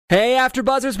Hey,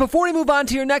 AfterBuzzers, before we move on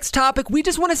to your next topic, we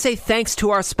just want to say thanks to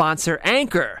our sponsor,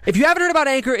 Anchor. If you haven't heard about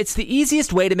Anchor, it's the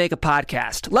easiest way to make a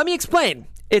podcast. Let me explain.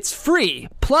 It's free.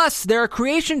 Plus, there are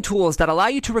creation tools that allow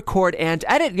you to record and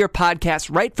edit your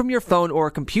podcast right from your phone or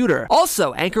computer.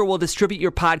 Also, Anchor will distribute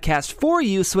your podcast for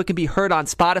you so it can be heard on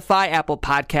Spotify, Apple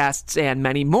Podcasts, and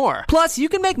many more. Plus, you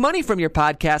can make money from your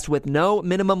podcast with no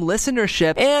minimum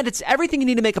listenership, and it's everything you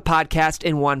need to make a podcast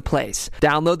in one place.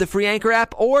 Download the free Anchor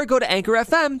app or go to Anchor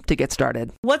FM to get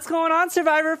started. What's going on,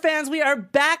 Survivor fans? We are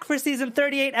back for Season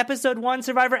 38, Episode 1,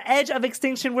 Survivor Edge of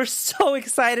Extinction. We're so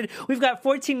excited. We've got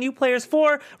 14 new players,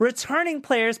 4 returning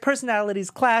players,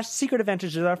 personalities clash, secret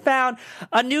adventures are found,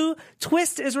 a new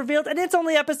twist is revealed, and it's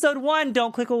only Episode 1.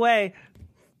 Don't click away.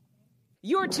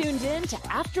 You're tuned in to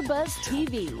AfterBuzz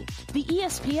TV, the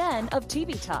ESPN of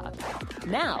TV talk.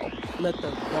 Now, let the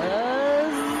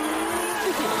buzz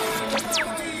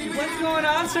begin. What's going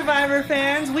on, Survivor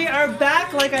fans? We are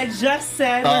back, like I just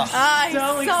said. We're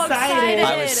so excited.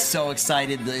 I was so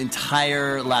excited the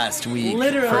entire last week.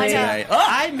 Literally. For today.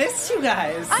 I missed you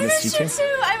guys. I missed you too.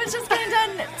 I was just getting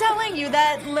done telling you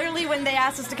that literally when they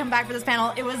asked us to come back for this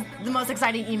panel, it was the most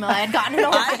exciting email I had gotten in a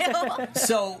while.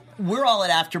 So we're all at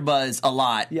AfterBuzz a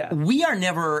lot. Yeah. We are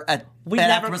never at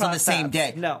AfterBuzz on the same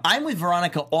day. No. I'm with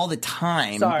Veronica all the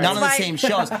time. Sorry. Not on the same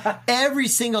shows. Every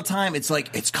single time it's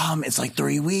like, it's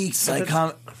 3 weeks.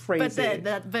 Crazy.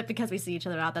 But because we see each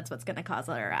other out, that's what's going to cause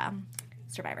our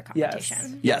Survivor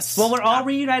competition. Yes. Well, we're all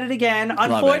reunited again.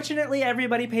 Unfortunately,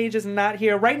 everybody Paige is not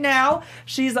here. Right now,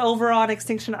 she's over on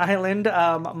Extinction Island.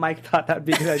 Mike thought that would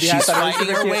be a good idea. She's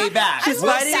fighting her way back.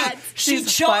 She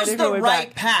chose the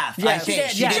right path, yes. I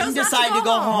think. She didn't decide to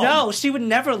go home. No, she would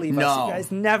never leave us, you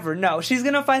guys. Never. No. She's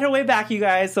going to fight her way back, you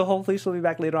guys, so hopefully she'll be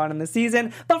back later on in the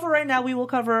season. But for right now, we will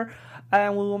cover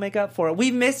and we will make up for it.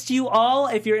 We missed you all.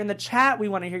 If you're in the chat, we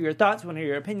want to hear your thoughts. We want to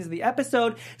hear your opinions of the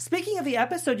episode. Speaking of the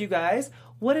episode, you guys,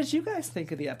 what did you guys think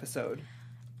of the episode?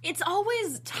 It's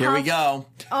always tough. Here we go.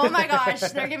 Oh my gosh,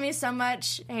 they're giving me so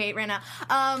much hate right now.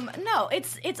 No,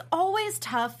 it's always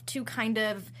tough to kind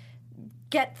of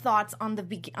get thoughts on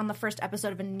the first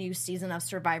episode of a new season of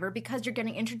Survivor because you're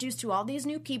getting introduced to all these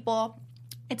new people.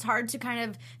 It's hard to kind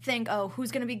of think,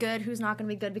 who's going to be good, who's not going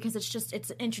to be good, because it's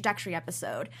an introductory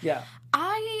episode. Yeah.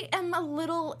 I am a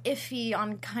little iffy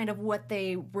on kind of what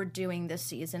they were doing this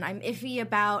season. I'm iffy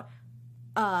about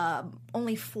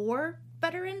only 4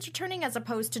 veterans returning as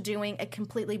opposed to doing a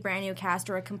completely brand new cast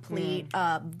or a complete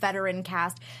veteran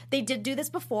cast. They did do this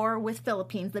before with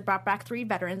Philippines. They brought back 3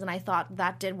 veterans, and I thought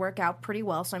that did work out pretty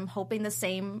well, so I'm hoping the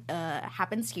same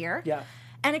happens here. Yeah.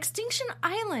 And Extinction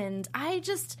Island, I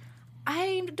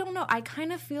don't know. I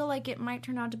kind of feel like it might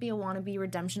turn out to be a wannabe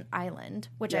Redemption Island,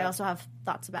 which I also have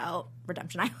thoughts about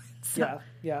Redemption Island. So.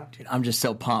 Yeah. Dude, I'm just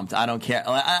so pumped. I don't care.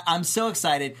 I'm so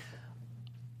excited.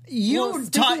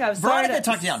 Veronica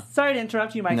talked down. Sorry to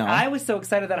interrupt you, Mike. No. I was so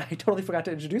excited that I totally forgot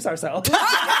to introduce ourselves.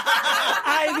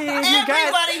 I mean,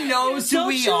 everybody knows who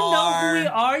we are. Don't you know who we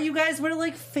are? You guys, we're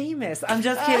like famous. I'm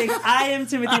just kidding. I am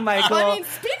Timothy Michael. I mean,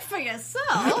 speak for yourself.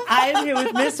 I am here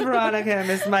with Miss Veronica and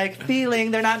Miss Mike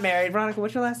Feeling. They're not married. Veronica,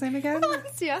 what's your last name again?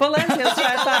 Valencia. That's what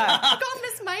I thought. Call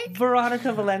Miss Mike.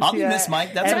 Veronica Valencia. I'll be Miss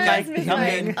Mike. That's okay. Mike Miss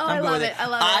Feeling. Mike. I love it. I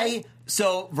love it.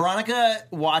 So Veronica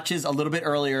watches a little bit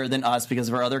earlier than us because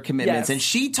of her other commitments, and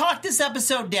she talked this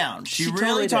episode down. She really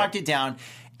totally talked it down,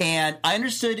 and I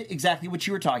understood exactly what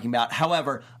you were talking about.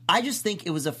 However, I just think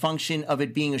it was a function of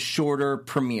it being a shorter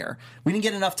premiere. We didn't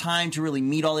get enough time to really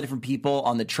meet all the different people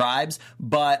on the tribes,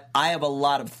 but I have a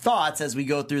lot of thoughts as we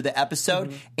go through the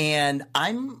episode, and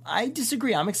I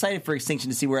disagree. I'm excited for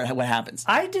Extinction to see what happens.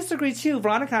 I disagree too,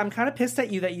 Veronica. I'm kind of pissed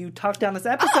at you that you talked down this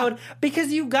episode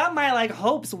because you got my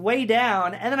hopes way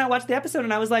down, and then I watched the episode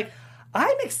and I was like,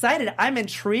 I'm excited. I'm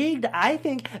intrigued. I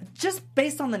think just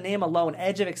based on the name alone,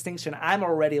 Edge of Extinction, I'm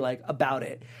already about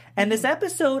it. And this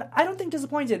episode, I don't think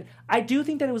disappointed. I do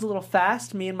think that it was a little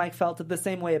fast. Me and Mike felt the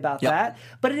same way about that.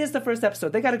 But it is the first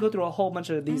episode. They got to go through a whole bunch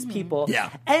of these people. Yeah.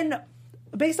 And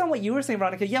based on what you were saying,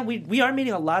 Veronica, we are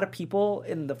meeting a lot of people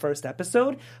in the first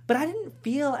episode, but I didn't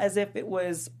feel as if it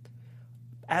was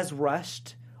as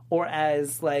rushed or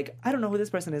as I don't know who this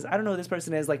person is. I don't know who this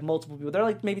person is. Multiple people. There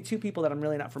are maybe 2 people that I'm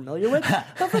really not familiar with.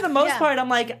 But for the most part, I'm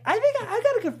I think I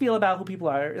got a good feel about who people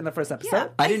are in the first episode. Yeah.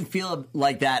 I didn't feel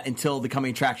like that until the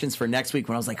coming attractions for next week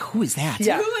when I was like, who is that?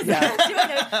 Yeah. Who is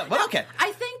that? But okay.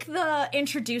 I think the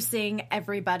introducing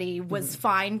everybody was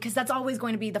fine because that's always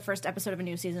going to be the first episode of a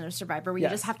new season of Survivor where you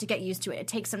just have to get used to it. It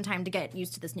takes some time to get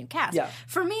used to this new cast. Yeah.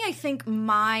 For me, I think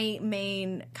my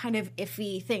main kind of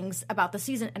iffy things about the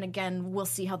season, and again, we'll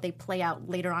see how they play out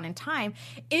later on in time,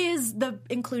 is the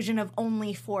inclusion of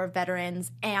only 4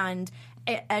 veterans and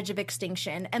edge of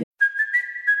extinction. And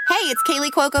Hey, it's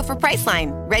Kaylee Cuoco for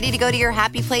Priceline. Ready to go to your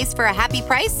happy place for a happy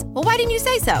price? Well, why didn't you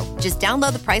say so? Just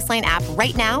download the Priceline app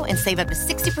right now and save up to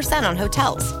 60% on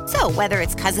hotels. So whether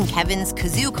it's Cousin Kevin's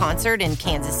Kazoo Concert in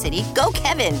Kansas City, go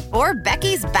Kevin, or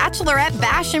Becky's Bachelorette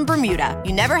Bash in Bermuda,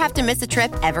 you never have to miss a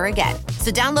trip ever again.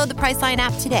 So download the Priceline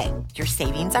app today. Your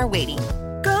savings are waiting.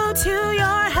 Go to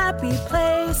your happy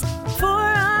place for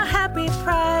a happy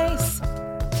price.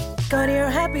 Go to your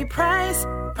happy price,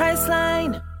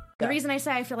 Priceline. the reason I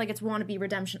say I feel like it's wannabe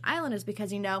Redemption Island is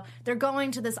because, they're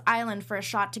going to this island for a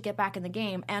shot to get back in the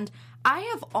game. And I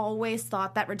have always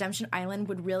thought that Redemption Island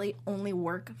would really only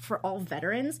work for all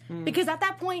veterans because at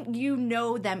that point you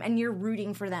know them and you're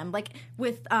rooting for them. Like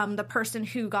with the person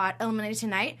who got eliminated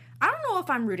tonight, I don't know if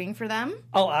I'm rooting for them.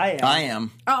 Oh, I am. I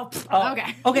am.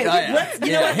 Okay. Okay,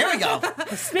 Here we go.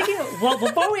 Speaking of,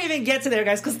 before we even get to there,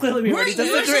 guys, because clearly we already Usually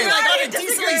disagree. on a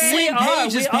decently same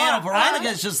page as panel. are.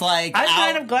 Veronica's just like, I'm out.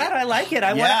 kind of glad I like it.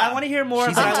 I want to hear more.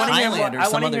 She's But in I want to hear Thailand more. or I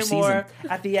some want to other hear more season.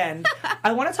 at the end.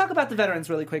 I want to talk about the veterans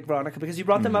really quick, Veronica, because you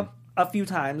brought them up a few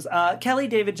times. Kelly,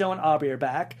 David, Joe, and Aubrey are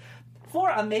back. 4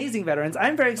 amazing veterans.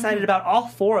 I'm very excited about all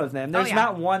 4 of them. There's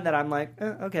not one that I'm like,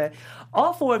 okay.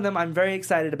 All 4 of them I'm very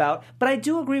excited about. But I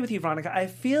do agree with you, Veronica. I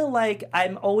feel like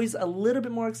I'm always a little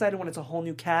bit more excited when it's a whole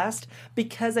new cast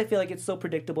because I feel like it's so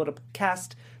predictable to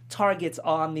cast targets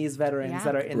on these veterans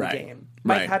that are in the game.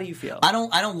 Mike, how do you feel? I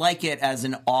don't like it as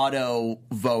an auto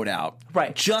vote out.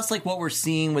 Right. Just like what we're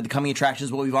seeing with the coming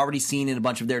attractions, what we've already seen in a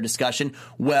bunch of their discussion.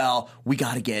 Well, we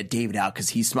got to get David out because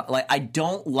he's smart. Like, I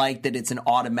don't like that it's an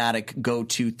automatic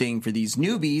go-to thing for these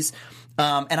newbies.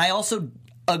 And I also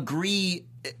agree.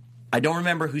 I don't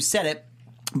remember who said it,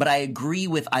 but I agree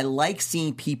with, I like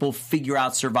seeing people figure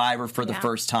out Survivor for the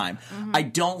first time. I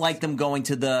don't like them going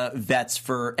to the vets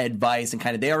for advice and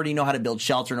they already know how to build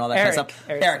shelter and all that kind of stuff.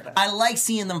 Eric, I like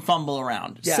seeing them fumble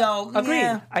around. Yeah. So, agreed.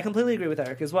 yeah. I completely agree with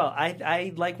Eric as well.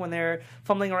 I like when they're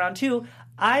fumbling around too.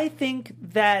 I think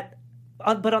that,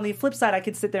 but on the flip side, I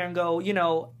could sit there and go,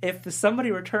 if somebody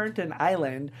returned to an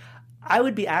island, I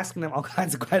would be asking them all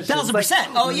kinds of questions.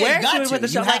 1,000%. Oh, yeah, you got to. With the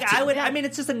show? You have to. I mean,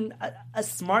 it's just a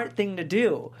smart thing to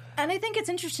do. And I think it's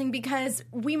interesting because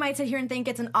we might sit here and think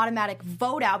it's an automatic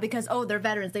vote out because, they're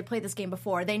veterans. They played this game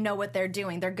before. They know what they're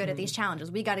doing. They're good at these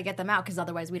challenges. We got to get them out because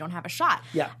otherwise we don't have a shot.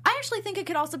 Yeah. I actually think it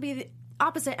could also be the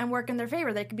opposite and work in their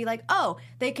favor. They could be like,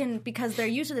 they can, because they're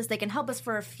used to this, they can help us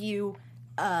for a few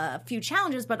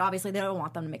challenges, but obviously they don't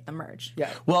want them to make the merge. Yeah.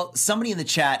 Well, somebody in the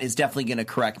chat is definitely going to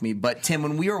correct me, but Tim,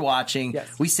 when we were watching,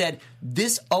 we said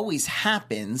this always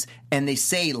happens, and they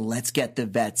say, let's get the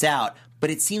vets out. But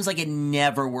it seems like it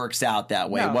never works out that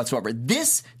way whatsoever.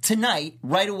 This, tonight,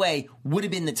 right away, would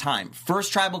have been the time.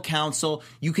 First tribal council,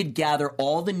 you could gather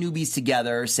all the newbies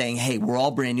together saying, hey, we're all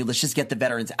brand new. Let's just get the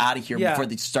veterans out of here before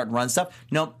they start running stuff.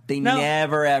 Nope, they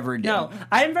never, ever do. No,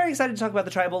 I am very excited to talk about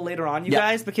the tribal later on, you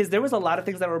guys, because there was a lot of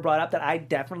things that were brought up that I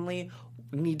definitely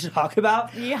need to talk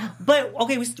about. Yeah. But,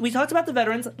 okay, we talked about the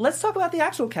veterans. Let's talk about the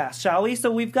actual cast, shall we?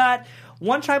 So we've got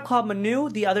one tribe called Manu.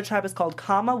 The other tribe is called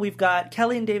Kama. We've got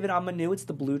Kelly and David on Manu. It's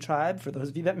the blue tribe, for those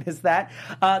of you that missed that.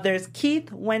 There's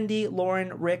Keith, Wendy,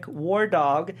 Lauren, Rick, War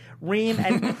Dog, Reem,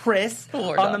 and Chris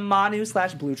on the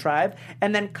Manu/blue tribe.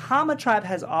 And then Kama tribe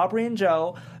has Aubrey and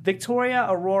Joe, Victoria,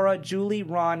 Aurora, Julie,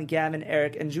 Ron, Gavin,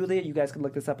 Eric, and Julia. You guys can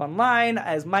look this up online,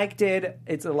 as Mike did.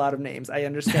 It's a lot of names, I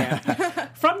understand.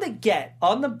 From the get,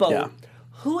 on the boat,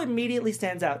 who immediately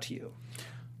stands out to you?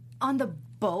 On the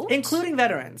boat? Including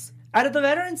veterans. Out of the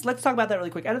veterans, let's talk about that really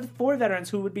quick. Out of the 4 veterans,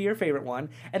 who would be your favorite one?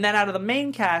 And then out of the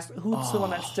main cast, who's the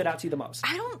one that stood out to you the most?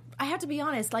 I have to be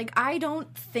honest, I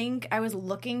don't think I was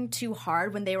looking too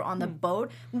hard when they were on the boat.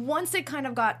 Once it kind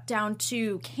of got down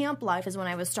to camp life is when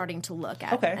I was starting to look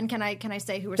at. Okay. And can I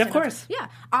say who we're Of course. Yeah.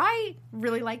 I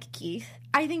really like Keith.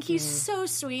 I think he's so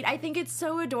sweet. I think it's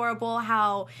so adorable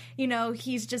how,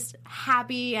 he's just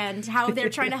happy and how they're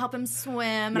trying to help him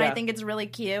swim. And I think it's really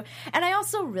cute. And I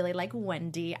also really like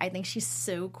Wendy. I think she's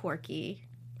so quirky.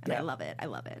 And I love it. I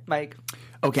love it. Mike.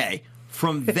 Okay,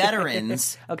 from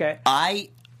veterans,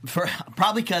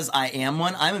 probably because I am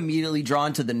one, I'm immediately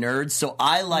drawn to the nerds, so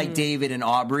I like David and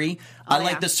Aubrey. I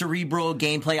like the cerebral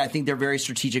gameplay. I think they're very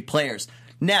strategic players.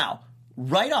 Now,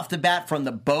 right off the bat from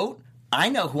the boat, I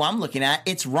know who I'm looking at.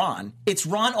 It's Ron. It's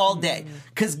Ron all day.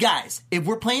 Because, guys, if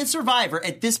we're playing Survivor,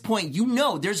 at this point,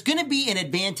 there's going to be an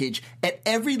advantage at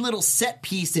every little set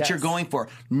piece that you're going for.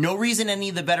 No reason any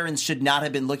of the veterans should not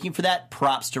have been looking for that.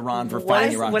 Props to Ron for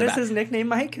finding it right off the bat. What is his nickname,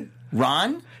 Mike?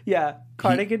 Ron? Yeah,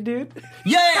 cardigan dude.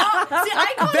 Yeah. See,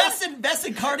 I call Best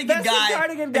in cardigan guy.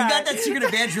 cardigan guy. You got that secret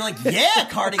advantage. You're like, yeah,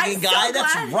 cardigan guy.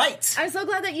 That's right. I'm so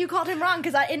glad that you called him wrong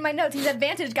because in my notes he's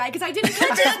advantage guy because I didn't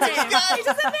catch it. He's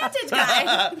just advantage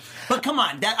guy. But come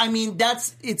on,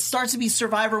 it starts to be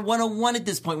Survivor 101 at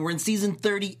this point. We're in season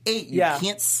 38. You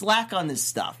can't slack on this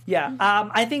stuff. Yeah,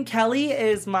 I think Kelly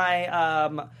is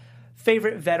my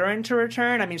favorite veteran to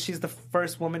return. I mean, she's the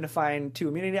first woman to find 2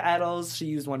 immunity idols. She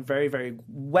used one very, very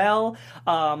well.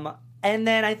 And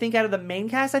then I think out of the main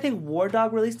cast, I think War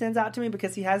Dog really stands out to me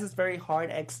because he has this very hard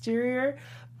exterior.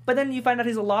 But then you find out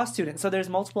he's a law student, so there's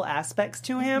multiple aspects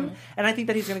to him. And I think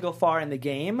that he's going to go far in the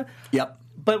game. Yep.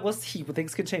 But we'll see.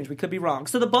 Things could change. We could be wrong.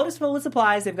 So the boat is filled with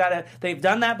supplies. They've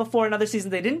done that before in other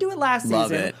seasons. They didn't do it last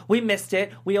season. It. We missed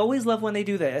it. We always love when they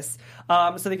do this.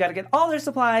 So they got to get all their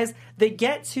supplies. They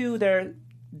get to their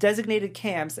designated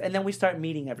camps, and then we start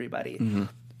meeting everybody.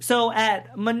 So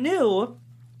at Manu,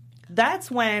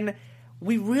 that's when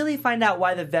we really find out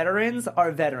why the veterans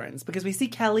are veterans. Because we see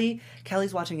Kelly.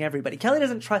 Kelly's watching everybody. Kelly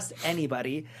doesn't trust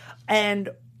anybody. And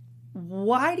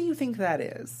why do you think that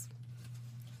is?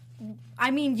 I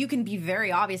mean, you can be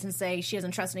very obvious and say she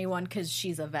doesn't trust anyone because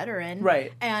she's a veteran.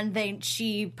 Right. And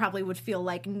she probably would feel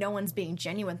like no one's being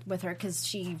genuine with her because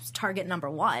she's target number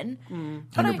 1.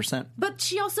 100%. But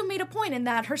she also made a point in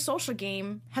that her social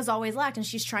game has always lacked, and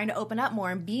she's trying to open up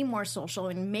more and be more social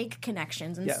and make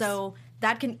connections. And so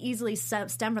that can easily stem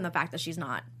from the fact that she's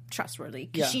not trustworthy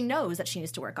because she knows that she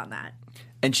needs to work on that.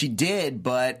 And she did,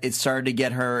 but it started to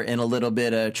get her in a little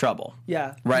bit of trouble.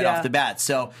 Yeah. Right off the bat.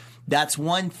 So that's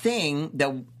one thing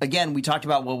that, again, we talked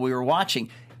about while we were watching.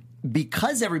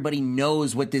 Because everybody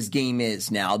knows what this game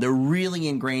is now, they're really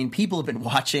ingrained. People have been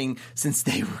watching since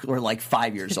they were like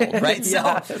 5 years old, right?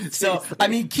 So I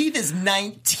mean, Keith is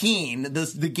 19.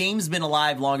 The game's been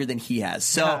alive longer than he has.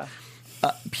 So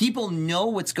people know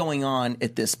what's going on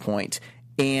at this point.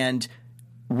 And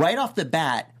right off the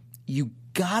bat, you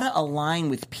gotta align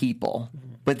with people,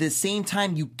 but at the same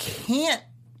time, you can't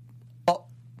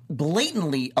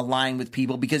blatantly align with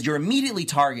people because you're immediately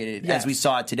targeted, as we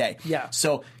saw it today. Yeah.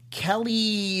 So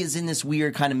Kelly is in this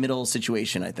weird kind of middle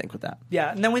situation, I think, with that.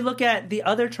 Yeah, and then we look at the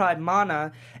other tribe,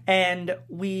 Mana, and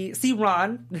we see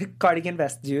Ron, cardigan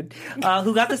vest dude,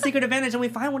 who got the secret advantage, and we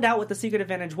find out what the secret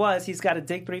advantage was. He's got to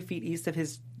dig 3 feet east of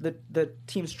the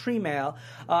team's tree mail,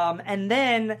 and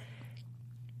then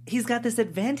he's got this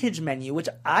advantage menu, which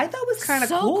I thought was kind of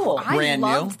cool. Brand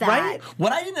loved new. That. Right?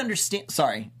 What I didn't understand...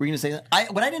 Sorry, were you going to say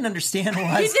that? What I didn't understand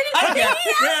was... He didn't I don't care.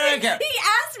 he don't care. He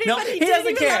asked me, No, but he doesn't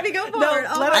didn't even care. let me go No, forward.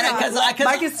 let him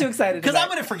Mike is too excited. Because I'm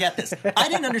going to forget this. I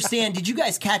didn't understand. Did you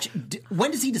guys catch...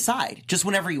 When does he decide? Just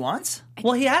whenever he wants?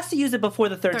 Well, he has to use it before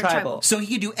the third tribal. So he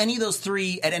could do any of those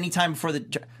 3 at any time before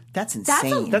the... That's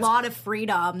insane. That's a lot of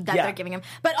freedom that they're giving him.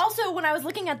 But also, when I was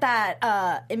looking at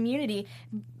that immunity...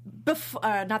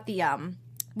 When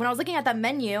I was looking at that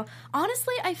menu,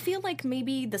 honestly, I feel like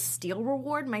maybe the steel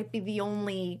reward might be the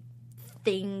only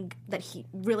thing that he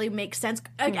really makes sense.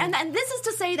 And this is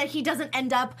to say that he doesn't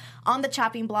end up on the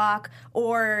chopping block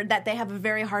or that they have a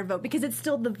very hard vote because it's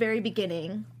still the very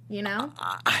beginning, you know?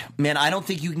 Man, I don't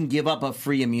think you can give up a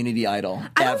free immunity idol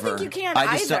I ever. don't think you can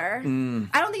either.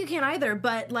 I don't think you can either,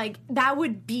 but like that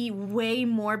would be way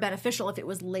more beneficial if it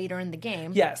was later in the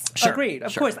game. Yes, Sure, agreed.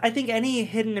 Of course, I think any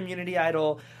hidden immunity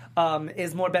idol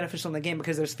is more beneficial in the game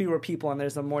because there's fewer people and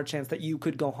there's a more chance that you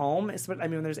could go home. I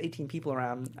mean, when there's 18 people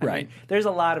around, I mean, there's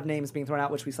a lot of names being thrown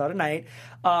out, which we saw tonight.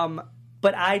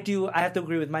 But I have to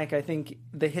agree with Mike. I think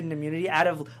the hidden immunity out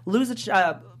of lose a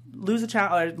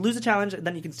challenge,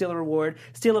 then you can steal a reward,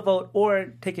 steal a vote,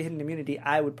 or take a hidden immunity.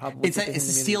 I would probably it's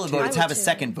steal a vote. It's have a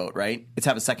second vote, right? It's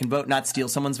have a second vote, not steal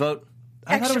someone's vote.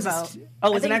 Extra vote.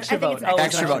 It's an extra vote.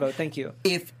 Extra vote. Thank you.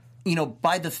 If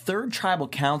by the third tribal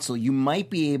council, you might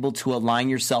be able to align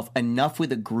yourself enough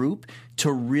with a group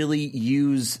to really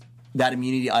use that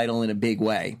immunity idol in a big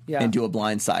way and do a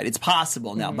blindside. It's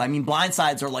possible now, but I mean,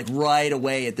 blindsides are like right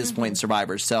away at this point in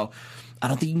Survivor, so I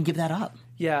don't think you can give that up.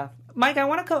 Yeah. Mike, I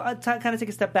want to kind of take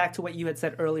a step back to what you had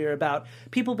said earlier about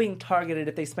people being targeted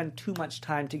if they spend too much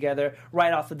time together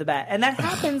right off of the bat. And that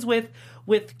happens with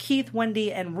Keith,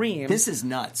 Wendy, and Reem. This is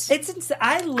nuts. I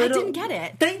didn't get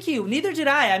it. Thank you. Neither did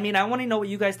I. I mean, I want to know what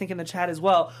you guys think in the chat as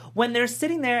well. When they're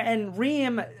sitting there and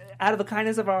Reem, out of the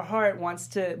kindness of our heart, wants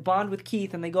to bond with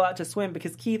Keith and they go out to swim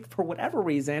because Keith, for whatever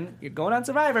reason, you're going on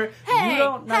Survivor.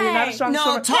 You're not a strong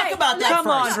swimmer. Talk about that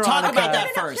first. On, talk about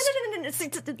that first.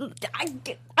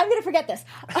 I'm going to forget this.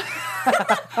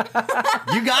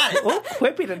 You got it. Oh,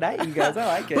 quippy tonight, you guys. I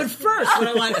like it. But first, what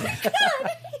I want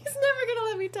He's never gonna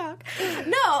let me talk.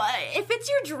 No, if it's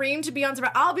your dream to be on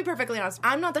Survivor, I'll be perfectly honest.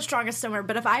 I'm not the strongest swimmer,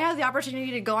 but if I had the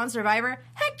opportunity to go on Survivor,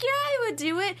 heck yeah, I would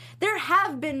do it. There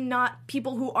have been not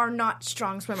people who are not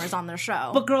strong swimmers on their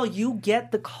show. But girl, you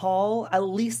get the call at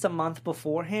least a month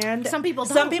beforehand. Some people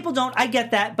don't. Some people don't. I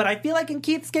get that, but I feel like in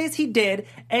Keith's case, he did.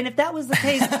 And if that was the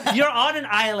case, you're on an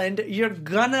island. You should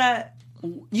learn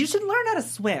how to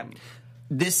swim.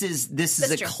 This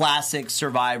is a classic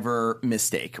Survivor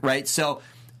mistake, right? So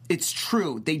it's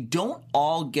true. They don't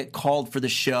all get called for the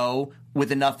show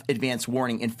with enough advance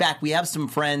warning. In fact, we have some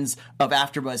friends of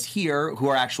AfterBuzz here who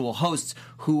are actual hosts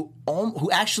who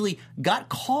actually got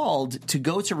called to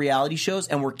go to reality shows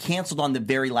and were canceled on the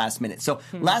very last minute. So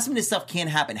last minute stuff can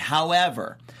happen.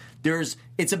 However,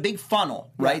 it's a big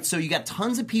funnel, right? Yeah. So you got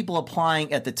tons of people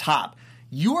applying at the top.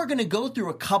 You are going to go through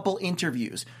a couple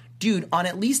interviews. Dude, on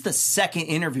at least the second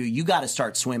interview, you got to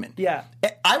start swimming. Yeah.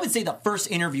 I would say the first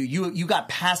interview, you got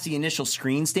past the initial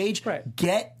screen stage. Right.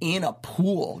 Get in a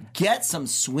pool. Get some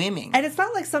swimming. And it's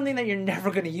not like something that you're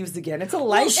never going to use again. It's a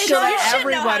life skill that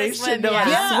everybody should know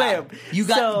how to swim. You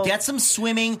got get some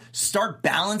swimming. Start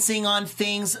balancing on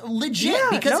things. Legit.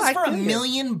 Because it's for $1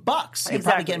 million. You'll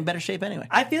probably get in better shape anyway.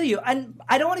 I feel you. And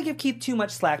I don't want to give Keith too much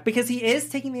slack because he is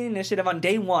taking the initiative on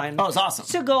day one. Oh, it's awesome.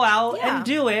 To go out and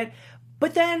do it.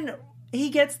 But then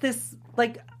he gets this,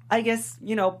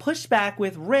 pushback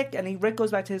with Rick, and Rick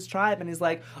goes back to his tribe, and he's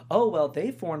like, oh, well,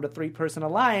 they formed a 3-person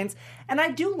alliance. And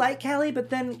I do like Kelly, but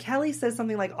then Kelly says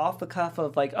something off the cuff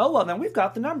of oh, well, then we've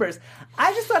got the numbers.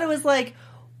 I just thought it was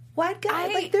what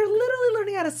guys? They're literally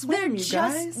learning how to swim,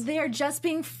 guys. They're just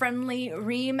being friendly.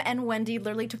 Reem and Wendy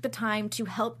literally took the time to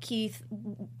help Keith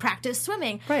practice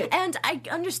swimming. Right. And I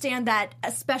understand that,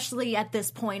 especially at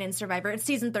this point in Survivor. It's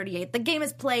season 38. The game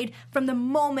is played from the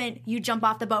moment you jump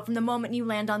off the boat, from the moment you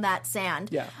land on that sand.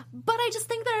 Yeah. But I just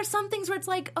think there are some things where it's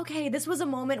okay, this was a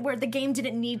moment where the game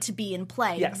didn't need to be in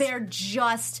play. Yes. They're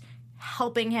just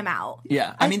helping him out.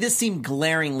 Yeah. I mean, this seemed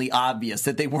glaringly obvious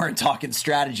that they weren't talking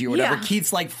strategy or whatever. Yeah. Keith's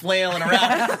flailing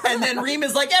around. And then Reem is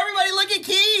everybody look at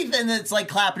Keith. And it's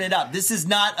clapping it up. This is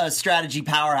not a strategy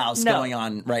powerhouse going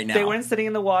on right now. They weren't sitting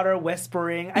in the water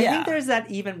whispering. I think there's that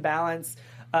even balance,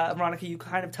 Veronica, you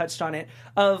kind of touched on it,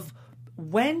 of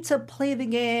when to play the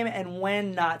game and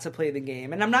when not to play the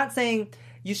game. And I'm not saying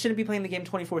you shouldn't be playing the game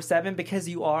 24/7 because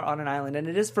you are on an island and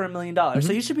it is for $1 million. Mm-hmm.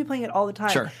 So you should be playing it all the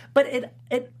time. Sure. But it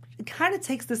kind of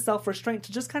takes this self-restraint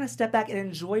to just kind of step back and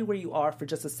enjoy where you are for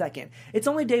just a second. It's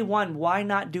only day one. Why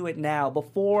not do it now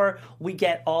before we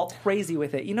get all crazy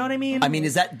with it? You know what I mean? I mean,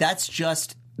 that's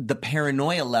just the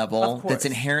paranoia level that's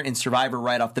inherent in Survivor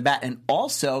right off the bat. And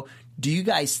also, do you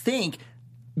guys think,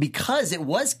 because it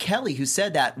was Kelly who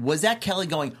said that, was that Kelly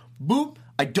going, boop,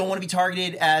 I don't want to be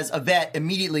targeted as a vet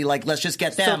immediately, let's just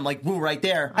get them, boo, right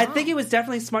there. I think it was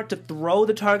definitely smart to throw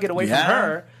the target away from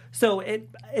her. So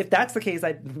if that's the case,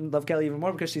 I love Kelly even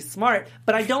more because she's smart.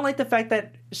 But I don't like the fact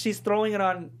that she's throwing it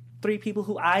on 3 people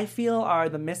who I feel are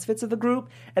the misfits of the group,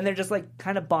 and they're just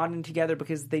kind of bonding together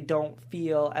because they don't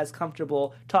feel as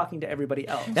comfortable talking to everybody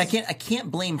else. I can't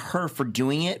blame her for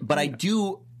doing it, but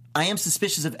I am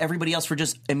suspicious of everybody else for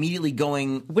just immediately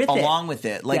going along with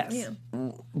it.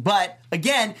 But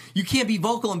again, you can't be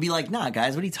vocal and be nah,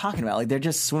 guys, what are you talking about? They're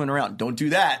just swimming around. Don't do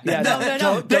that. Yeah,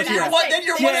 no. Then you're one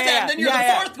of them. Then you're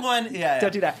the fourth one. Yeah.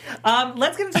 Don't do that.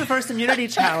 Let's get into the first immunity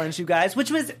challenge, you guys,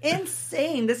 which was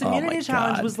insane. This immunity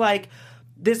challenge was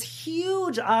this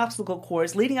huge obstacle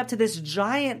course leading up to this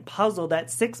giant puzzle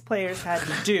that 6 players had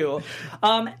to do.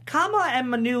 Kama and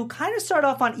Manu kind of start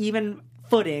off on even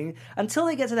footing until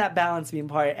they get to that balance beam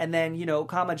part, and then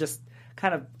Kama just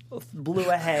kind of blew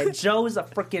ahead. Joe's a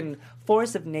freaking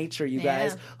force of nature, you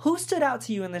guys. Who stood out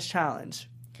to you in this challenge?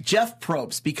 Jeff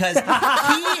Probst, because Jeff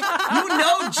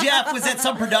was at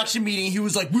some production meeting. He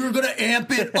was we're going to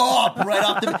amp it up right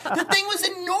off the thing was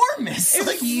enormous.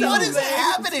 What is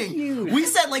happening? We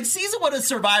said, season 1 of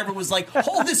Survivor was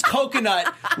hold this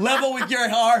coconut level with your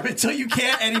arm until you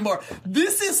can't anymore.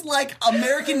 This is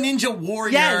American Ninja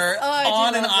Warrior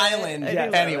on an island.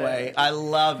 Anyway, I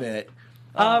love it.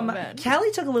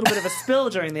 Callie took a little bit of a spill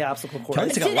during the obstacle course.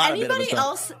 Kelly took a lot of bit of a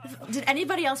spill. Did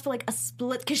anybody else feel a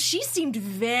split? Because she seemed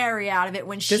very out of it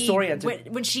when she disoriented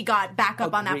when she got back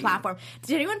up on that platform.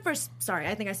 Did anyone first? Sorry,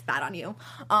 I think I spat on you.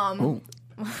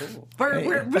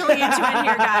 We're really into it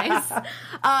here, guys.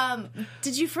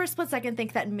 Did you for a split second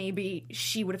think that maybe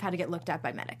she would have had to get looked at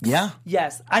by medics? Yeah.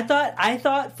 Yes. I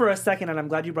thought for a second, and I'm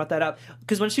glad you brought that up,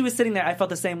 because when she was sitting there, I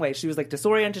felt the same way. She was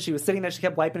disoriented. She was sitting there. She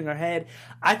kept wiping her head.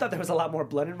 I thought there was a lot more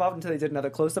blood involved until they did another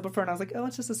close-up of her, and I was oh,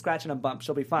 it's just a scratch and a bump.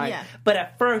 She'll be fine. Yeah. But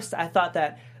at first, I thought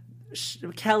that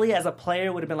Kelly as a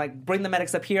player would have been like, bring the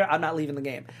medics up here, I'm not leaving the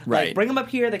game. Right. Like, bring them up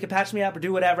here, they can patch me up or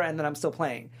do whatever, and then I'm still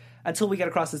playing until we get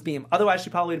across this beam. Otherwise, she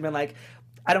probably would have been like,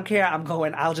 I don't care, I'm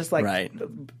going, I'll just like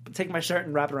take my shirt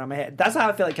and wrap it around my head. That's how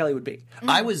I feel like Kelly would be.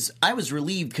 I was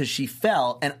relieved because she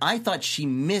fell, and I thought she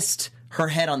missed her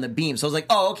head on the beam. So I was like,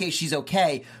 oh, okay, she's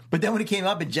okay. But then when it came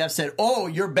up and Jeff said, oh,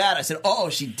 you're bad, I said, oh,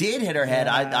 she did hit her head.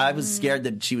 I was scared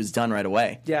that she was done right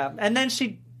away. Yeah, and then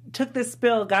she took this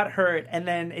spill, got hurt, and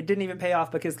then it didn't even pay off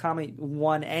because Kami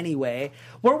won anyway.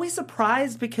 Were we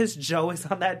surprised because Joe is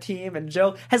on that team and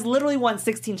Joe has literally won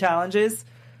 16 challenges?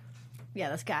 Yeah,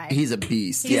 this guy. He's a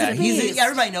beast. He's a beast.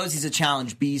 Everybody knows he's a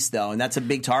challenge beast, though, and that's a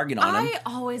big target on him. I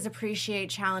always appreciate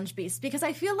challenge beasts because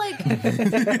I feel like...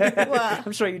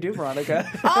 I'm sure you do, Veronica.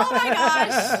 Oh my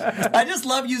gosh! I just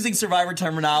love using Survivor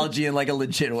terminology in like a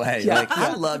legit way. Yeah. Like,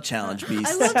 I love challenge beasts.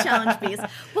 I love challenge beasts.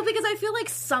 Well, because I feel like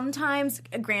sometimes,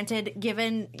 granted,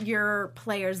 given your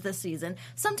players this season,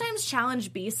 sometimes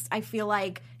challenge beasts, I feel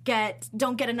like,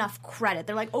 don't get enough credit.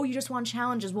 They're like, oh, you just won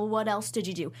challenges. Well, what else did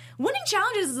you do? Winning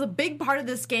challenges is a big part of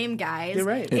this game, guys. You're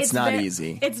right. It's not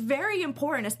easy. It's very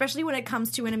important, especially when it comes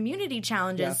to an immunity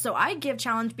challenges. Yeah. So I give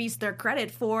challenge beasts their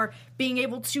credit for being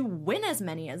able to win as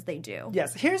many as they do.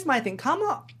 Yes, here's my thing.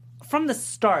 Kama, from the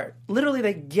start, literally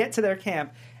they get to their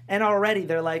camp and already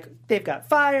they're like, they've got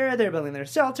fire, they're building their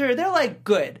shelter, they're like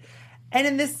good. And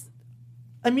in this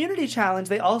immunity challenge,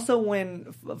 they also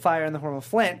win fire in the form of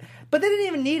Flint, but they didn't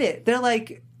even need it. They're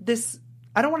like this,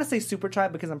 I don't want to say super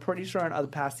tribe because I'm pretty sure in other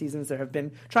past seasons there have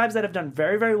been tribes that have done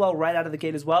very, very well right out of the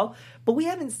gate as well, but we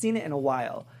haven't seen it in a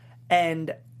while.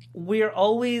 And we're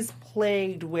always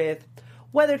plagued with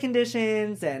weather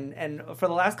conditions and for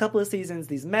the last couple of seasons,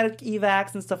 these medic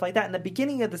evacs and stuff like that in the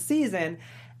beginning of the season.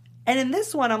 And in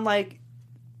this one, I'm like,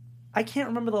 I can't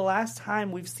remember the last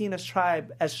time we've seen a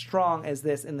tribe as strong as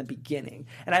this in the beginning.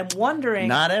 And I'm wondering...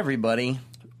 Not everybody.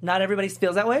 Not everybody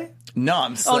feels that way? No,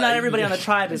 I'm sorry. Oh, not everybody on the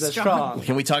tribe is as strong.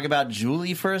 Can we talk about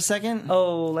Julie for a second?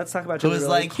 Oh, let's talk about Julie. Who was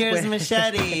really like, here's a quick.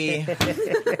 machete.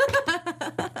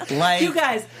 Like, You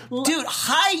guys... dude,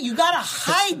 you gotta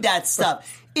hide that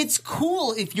stuff. It's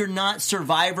cool if you're not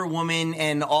Survivor woman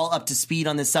and all up to speed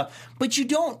on this stuff, but you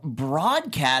don't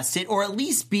broadcast it or at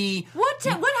least be... What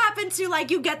happened to,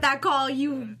 like, you get that call,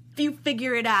 you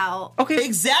figure it out? Okay.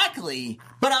 Exactly.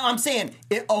 But I'm saying,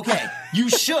 okay,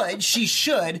 she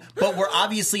should, but we're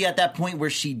obviously at that point where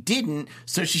she didn't,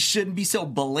 so she shouldn't be so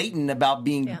blatant about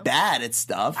being bad at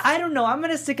stuff. I don't know. I'm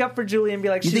going to stick up for Julie and be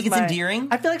like, You think it's endearing?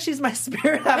 I feel like she's my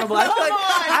spirit animal. I feel like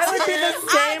I would be the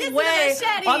same way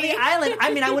on the island.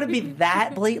 I mean, I wouldn't be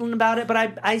that blatant about it,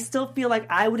 but I still feel like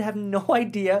I would have no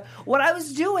idea what I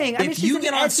was doing. I mean, If she's you an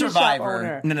get on Etsy shop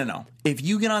Survivor, owner. no. If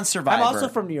you get on Survivor, I'm also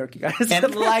from New York, you guys.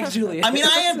 And- like Julie. I mean,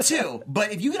 I am too.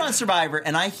 But if you get on Survivor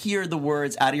and I hear the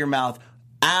words out of your mouth,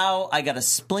 ow, I got a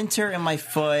splinter in my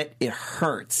foot, it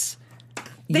hurts.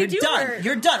 You're do done. hurt.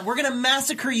 You're done. We're going to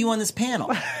massacre you on this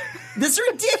panel. This is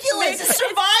ridiculous. It's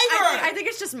Survivor. I think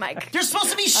it's just Mike. There's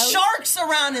supposed to be sharks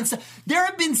around and stuff. There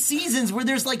have been seasons where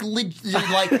there's like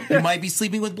you might be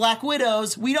sleeping with black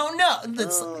widows. We don't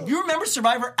know. You remember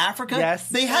Survivor Africa? Yes.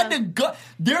 They had to go.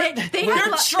 Their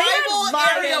tribal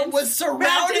area lions was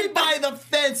surrounded by the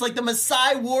fence. Like the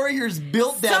Maasai warriors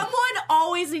built them. Someone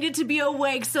always needed to be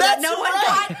awake so That's that no one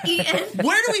right. got eaten.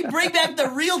 Where do we bring back the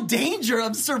real danger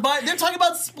of survival? They're talking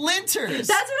about splinters.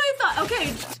 That's what I thought.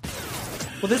 Okay.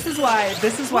 Well, this is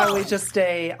why we just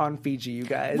stay on Fiji, you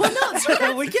guys. Well,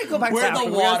 no, we can't go back Where to Africa.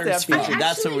 the We gotta water's stay on Fiji.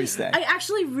 That's where we stay. I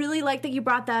actually really like that you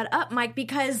brought that up, Mike,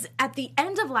 because at the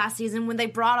end of last season, when they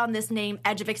brought on this name,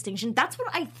 Edge of Extinction, that's what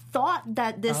I thought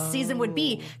that this season would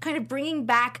be, kind of bringing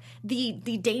back the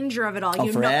danger of it all.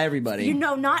 For everybody.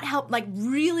 Not help, like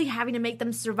really having to make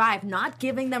them survive, not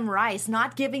giving them rice,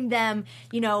 not giving them,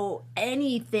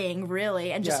 anything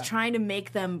really, and just trying to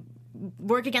make them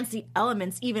work against the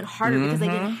elements even harder because they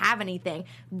didn't have anything.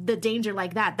 The danger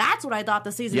like that. That's what I thought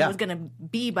the season was going to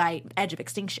be by Edge of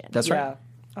Extinction. That's right.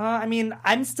 I mean,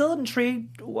 I'm still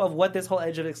intrigued of what this whole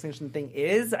Edge of Extinction thing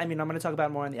is. I mean, I'm going to talk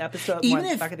about it more in the episode.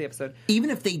 Back at the episode. Even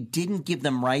if they didn't give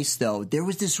them rice, though, there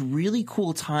was this really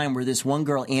cool time where this one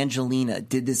girl, Angelina,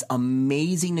 did this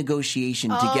amazing negotiation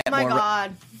to get more. Oh my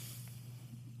God.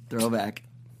 Throwback.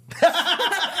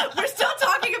 We're still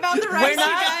talking about the rice, you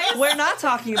guys. We're not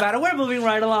talking about it. We're moving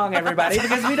right along, everybody,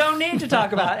 because we don't need to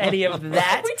talk about any of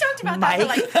that. We talked about that for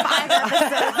like 5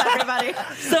 episodes, everybody.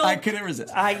 So I couldn't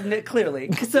resist.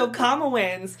 Clearly. So Kama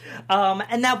wins.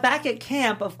 And now back at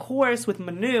camp, of course, with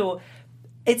Manu,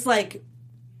 it's like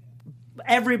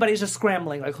everybody's just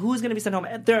scrambling. Like, who's going to be sent home?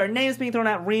 There are names being thrown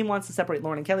out. Reem wants to separate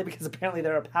Lauren and Kelly because apparently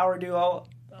they're a power duo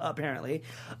apparently.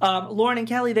 Lauren and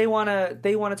Kelly, they want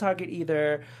to target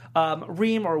either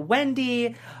Reem or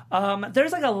Wendy.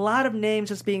 There's like a lot of names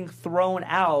just being thrown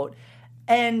out.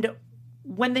 And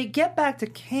when they get back to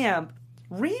camp,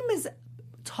 Reem is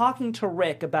talking to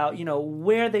Rick about,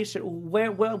 where they should,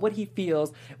 what he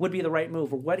feels would be the right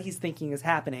move or what he's thinking is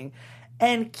happening.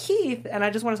 And Keith, and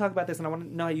I just want to talk about this, and I want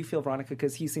to know how you feel, Veronica,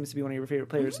 because he seems to be one of your favorite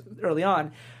players early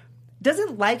on,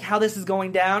 doesn't like how this is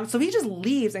going down, so he just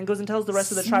leaves and goes and tells the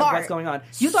rest of the tribe what's going on.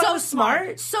 You thought it was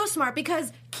smart? So smart,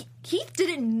 because Keith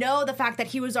didn't know the fact that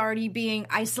he was already being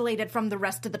isolated from the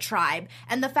rest of the tribe.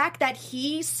 And the fact that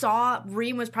he saw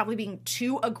Reem was probably being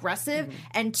too aggressive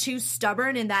and too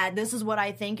stubborn in that this is what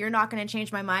I think, you're not going to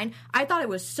change my mind. I thought it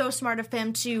was so smart of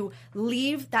him to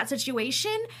leave that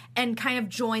situation and kind of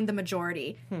join the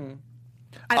majority.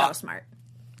 I thought it was smart.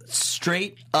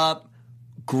 Straight up,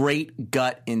 great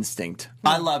gut instinct.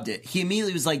 I loved it. He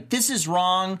immediately was like, this is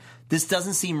wrong. This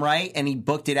doesn't seem right. And he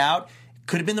booked it out.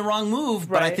 Could have been the wrong move,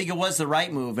 but I think it was the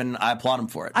right move, and I applaud him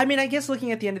for it. I mean, I guess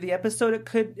looking at the end of the episode,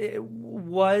 it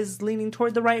was leaning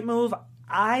toward the right move.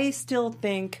 I still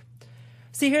think...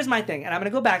 See, here's my thing, and I'm going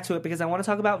to go back to it because I want to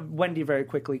talk about Wendy very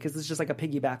quickly because it's just like a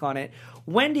piggyback on it.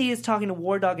 Wendy is talking to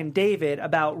War Dog and David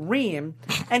about Reem,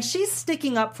 and she's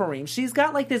sticking up for Reem. She's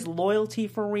got like this loyalty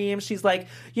for Reem. She's like,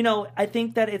 I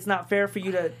think that it's not fair for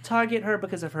you to target her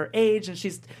because of her age, and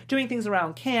she's doing things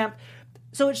around camp.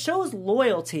 So it shows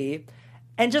loyalty.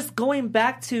 And just going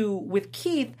back to, with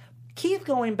Keith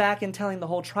going back and telling the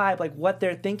whole tribe, like, what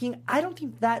they're thinking, I don't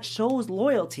think that shows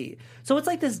loyalty. So it's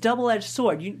like this double-edged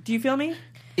sword. Do you feel me?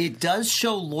 It does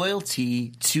show loyalty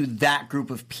to that group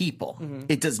of people.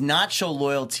 It does not show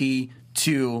loyalty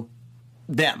to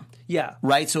them. Yeah.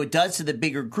 Right? So it does to the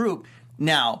bigger group.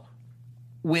 Now,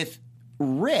 with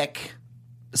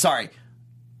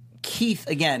Keith,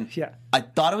 again, I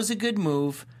thought it was a good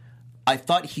move. I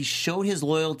thought he showed his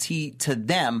loyalty to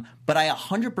them, but I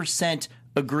 100%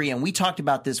 agree, and we talked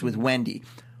about this with Wendy.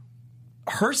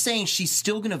 Her saying she's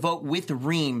still going to vote with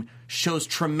Reem shows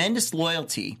tremendous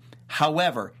loyalty.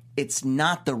 However, it's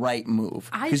not the right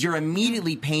move because you're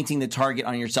immediately painting the target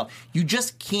on yourself. You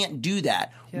just can't do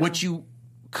that. Yeah. What you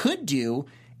could do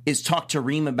is talk to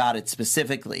Reem about it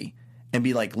specifically and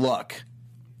be like, look,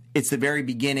 it's the very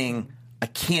beginning. I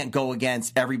can't go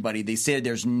against everybody. They said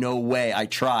there's no way. I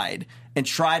tried. And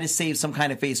try to save some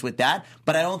kind of face with that.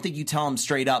 But I don't think you tell them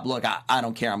straight up, look, I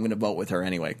don't care. I'm going to vote with her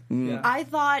anyway. Yeah. I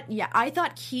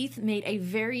thought Keith made a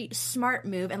very smart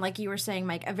move. And like you were saying,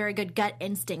 Mike, a very good gut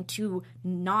instinct to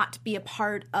not be a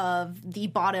part of the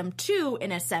bottom two,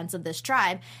 in a sense, of this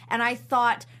tribe. And I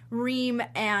thought Reem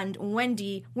and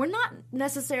Wendy were not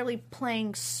necessarily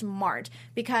playing smart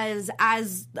because,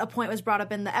 as a point was brought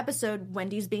up in the episode,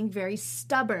 Wendy's being very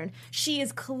stubborn. She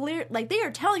is clear, like they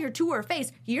are telling her to her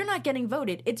face, "You're not getting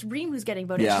voted. It's Reem who's getting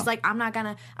voted." Yeah. She's like, "I'm not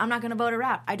gonna vote her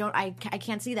out. I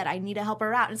can't see that. I need to help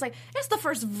her out." And it's like, it's the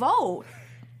first vote.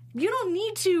 You don't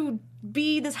need to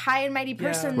be this high and mighty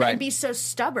person and be so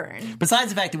stubborn. Besides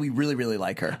the fact that we really, really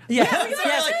like her. Yeah.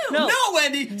 No,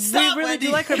 Wendy, stop, we really Wendy.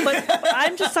 do like her, but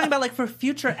I'm just talking about, like, for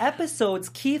future episodes,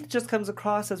 Keith just comes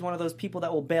across as one of those people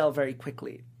that will bail very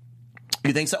quickly.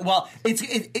 You think so? Well, it's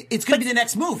going to be the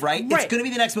next move, right? It's going to be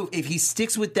the next move. If he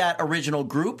sticks with that original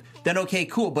group, then okay,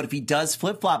 cool. But if he does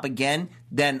flip-flop again,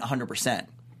 then 100%.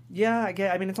 Yeah,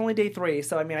 I mean, it's only day 3,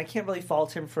 so I mean, I can't really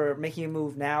fault him for making a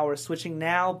move now or switching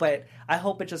now, but I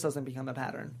hope it just doesn't become a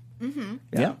pattern. Mm-hmm.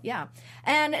 Yeah.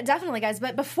 And definitely, guys.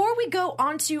 But before we go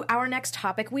on to our next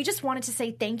topic, we just wanted to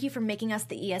say thank you for making us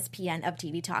the ESPN of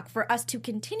TV Talk. For us to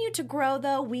continue to grow,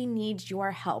 though, we need your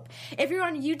help. If you're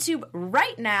on YouTube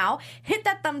right now, hit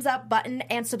that thumbs up button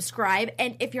and subscribe.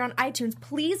 And if you're on iTunes,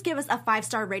 please give us a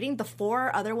 5-star rating. The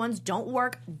 4 other ones don't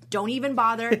work. Don't even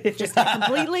bother. Just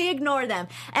completely ignore them.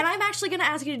 And I'm actually going to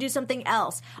ask you to do something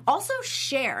else. Also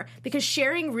share, because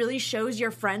sharing really shows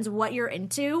your friends what you're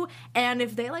into. And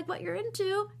if they like what you're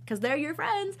into, because they're your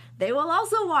friends, they will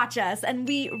also watch us, and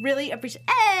we really appreciate.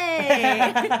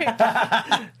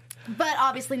 Hey! But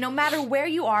obviously, no matter where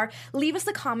you are, leave us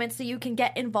a comment so you can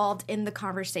get involved in the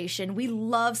conversation. We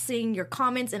love seeing your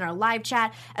comments in our live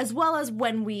chat, as well as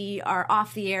when we are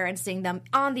off the air and seeing them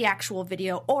on the actual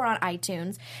video or on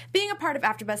iTunes. Being a part of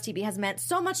AfterBuzz TV has meant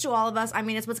so much to all of us. I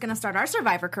mean, it's what's going to start our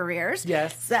Survivor careers.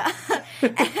 Yes. So,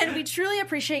 and we truly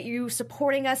appreciate you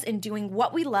supporting us in doing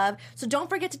what we love. So don't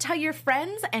forget to tell your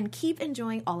friends and keep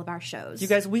enjoying all of our shows. You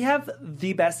guys, we have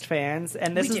the best fans,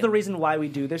 and this is the reason why we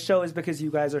do this show, is because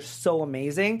you guys are so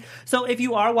amazing. So if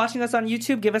you are watching us on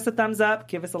YouTube, give us a thumbs up,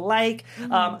 give us a like,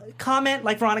 comment,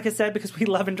 like Veronica said, because we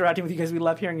love interacting with you guys. We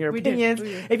love hearing your opinions.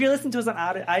 If you're listening to us on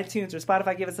iTunes or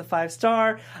Spotify, give us a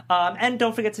 5-star. And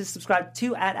don't forget to subscribe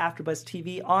to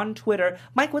 @AfterBuzzTV on Twitter.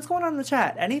 Mike, what's going on in the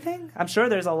chat? Anything? I'm sure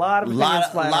there's a lot of opinions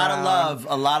flying around.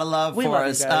 A lot of love We for love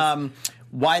you us. guys.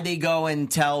 Why they go and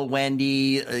tell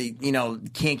Wendy,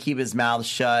 can't keep his mouth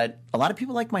shut. A lot of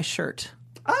people like my shirt.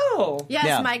 Oh. Yes,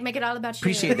 Yeah. Mike, make it all about you.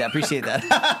 Appreciate that.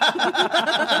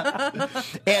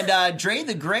 And Dre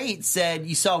the Great said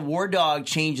you saw War Dog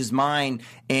change his mind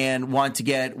and want to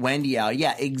get Wendy out.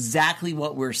 Yeah, exactly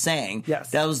what we're saying. Yes.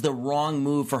 That was the wrong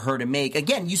move for her to make.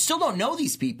 Again, you still don't know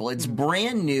these people. It's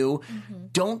brand new.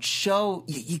 Don't show,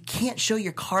 you can't show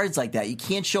your cards like that. You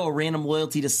can't show a random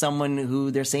loyalty to someone who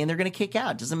they're saying they're going to kick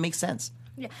out. It doesn't make sense.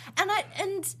 Yeah,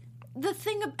 and the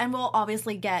thing, and we'll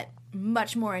obviously get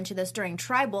much more into this during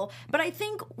Tribal, but I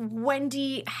think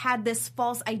Wendy had this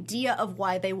false idea of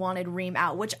why they wanted Reem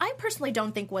out, which I personally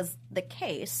don't think was the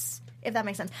case, if that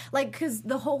makes sense. Like, because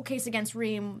the whole case against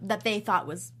Reem that they thought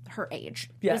was her age.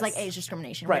 It Yes. was like age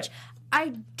discrimination, Right. which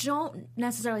I don't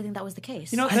necessarily think that was the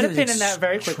case. You know, I good think opinion it's that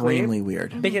very quickly. extremely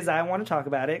weird. Because I want to talk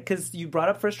about it, because you brought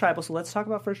up First Tribal, so let's talk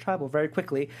about First Tribal very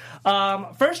quickly.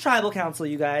 First Tribal Council,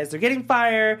 you guys, they're getting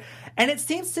fired, and it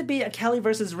seems to be a Kelly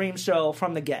versus Reem show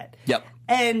from the get. Yep.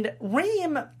 And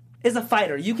Reem is a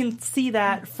fighter. You can see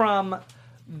that from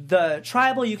the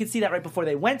Tribal. You can see that right before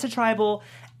they went to Tribal.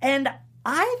 And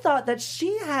I thought that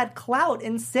she had clout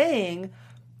in saying,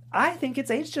 I think it's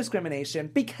age discrimination,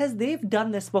 because they've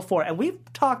done this before. And we've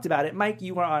talked about it. Mike,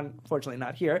 you are unfortunately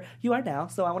not here. You are now,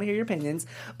 so I want to hear your opinions.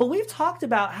 But we've talked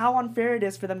about how unfair it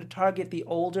is for them to target the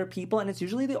older people, and it's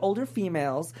usually the older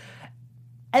females.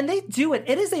 And they do it.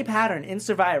 It is a pattern in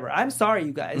Survivor. I'm sorry,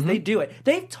 you guys. They do it.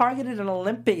 They've targeted an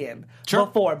Olympian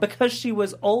before because she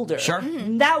was older. Sure.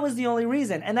 That was the only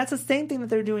reason. And that's the same thing that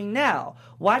they're doing now.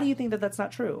 Why do you think that that's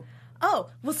not true? Oh,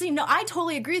 well, see, no, I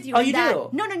totally agree with you. Oh, in you that. do?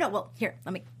 No. Well, here,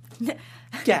 let me.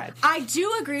 Yeah. I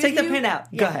do agree Take with the you. pin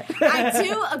out. Go ahead. I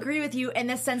do agree with you in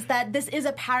the sense that this is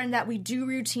a pattern that we do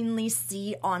routinely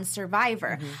see on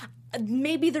Survivor.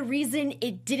 Maybe the reason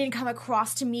it didn't come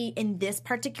across to me in this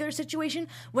particular situation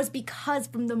was because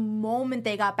from the moment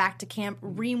they got back to camp,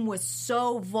 Reem was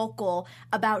so vocal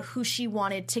about who she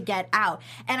wanted to get out.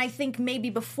 And I think maybe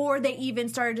before they even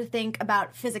started to think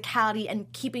about physicality and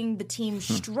keeping the team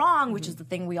strong, which is the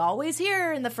thing we always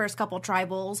hear in the first couple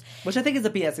tribals. Which I think is a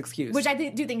BS excuse. Which I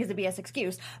do think is a BS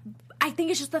excuse. I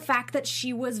think it's just the fact that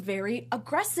she was very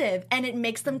aggressive, and it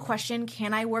makes them question,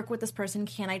 can I work with this person?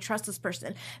 Can I trust this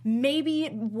person? Maybe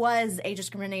it was age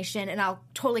discrimination, and I'll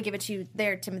totally give it to you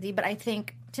there, Timothy, but I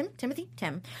think... Tim?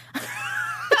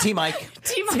 T-Mike.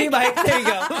 T-Mike, there you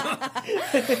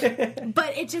go.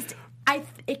 But it just...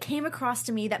 it came across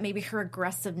to me that maybe her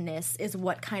aggressiveness is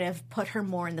what kind of put her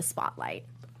more in the spotlight.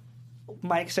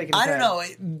 Mike shaking his I don't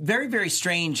head. know. Very, very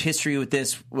strange history with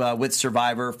this, with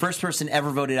Survivor. First person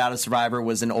ever voted out of Survivor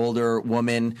was an older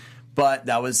woman, but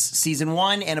that was season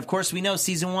 1. And of course, we know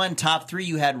season 1, top 3,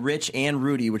 you had Rich and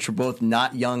Rudy, which were both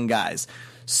not young guys.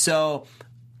 So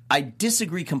I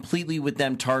disagree completely with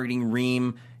them targeting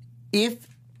Reem. If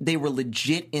they were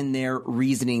legit in their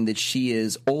reasoning that she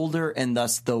is older and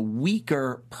thus the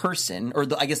weaker person, or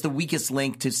I guess the weakest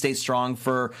link to stay strong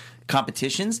for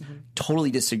competitions, totally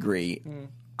disagree.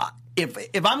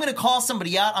 If I'm going to call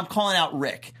somebody out, I'm calling out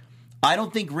Rick. I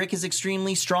don't think Rick is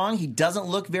extremely strong. He doesn't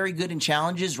look very good in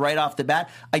challenges right off the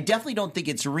bat. I definitely don't think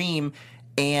it's Reem.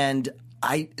 And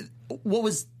what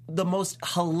was the most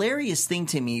hilarious thing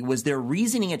to me was their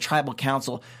reasoning at Tribal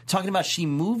Council talking about she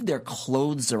moved their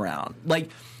clothes around. Like,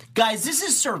 guys, this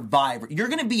is Survivor. You're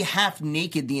going to be half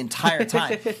naked the entire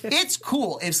time. It's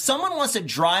cool. If someone wants to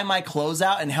dry my clothes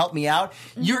out and help me out,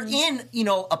 you're in,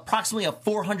 approximately a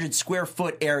 400 square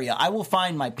foot area. I will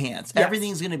find my pants. Yes.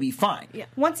 Everything's going to be fine. Yeah.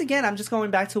 Once again, I'm just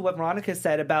going back to what Veronica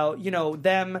said about,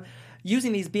 them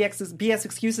using these BS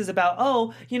excuses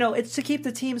about, it's to keep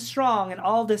the team strong and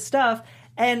all this stuff.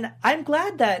 And I'm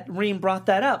glad that Reem brought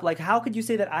that up. Like, how could you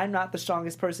say that I'm not the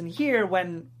strongest person here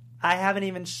when I haven't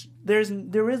even... there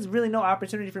is really no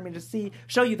opportunity for me to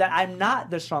show you that I'm not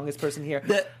the strongest person here.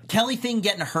 The Kelly thing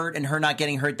getting hurt and her not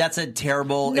getting hurt, that's a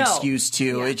terrible excuse,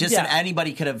 too. Yeah. It's just that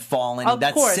anybody could have fallen. Of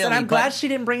that's course, silly, and I'm glad she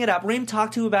didn't bring it up. Reem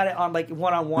talked to about it on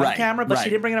one-on-one camera, but she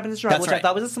didn't bring it up in the show, That's which I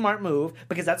thought was a smart move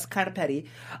because that's kind of petty.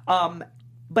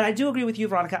 But I do agree with you,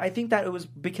 Veronica. I think that it was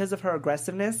because of her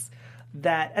aggressiveness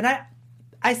that... And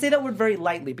I say that word very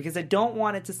lightly because I don't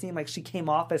want it to seem like she came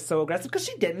off as so aggressive because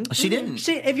she didn't. She didn't.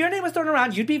 If your name was thrown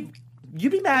around, you'd be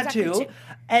you'd be mad Exactly, too.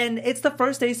 And it's the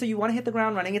first day, so you want to hit the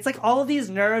ground running. It's like all of these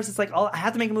nerves. It's like, I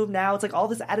have to make a move now. It's like all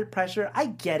this added pressure. I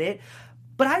get it.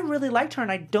 But I really liked her,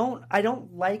 and I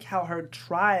don't like how her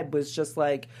tribe was just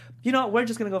like, we're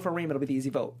just going to go for Reem. It'll be the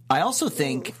easy vote. I also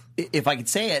think, if I could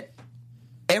say it,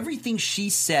 everything she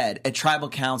said at Tribal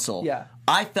Council,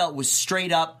 I felt was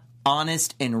straight up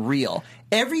honest and real.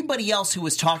 Everybody else who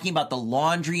was talking about the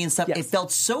laundry and stuff, it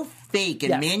felt so fake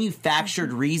and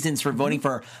manufactured reasons for voting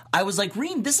for her. I was like,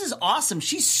 Reem, this is awesome.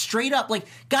 She's straight up like,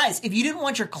 guys, if you didn't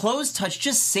want your clothes touched,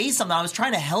 just say something. I was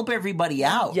trying to help everybody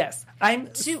out. Yes.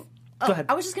 Go ahead.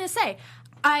 I was just going to say,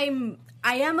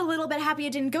 I am a little bit happy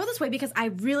it didn't go this way because I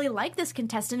really like this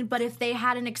contestant, but if they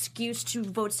had an excuse to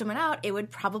vote someone out, it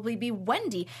would probably be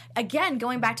Wendy. Again,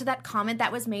 going back to that comment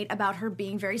that was made about her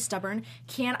being very stubborn,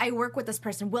 can I work with this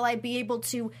person? Will I be able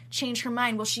to change her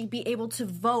mind? Will she be able to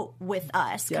vote with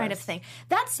us? Kind of thing.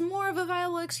 That's more of a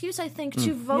viable excuse, I think,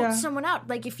 to vote someone out.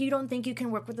 Like, if you don't think you can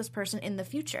work with this person in the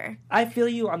future. I feel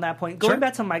you on that point. Going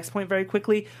back to Mike's point very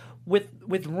quickly,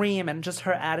 with Reem and just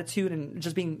her attitude and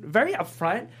just being very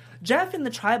upfront, Jeff in the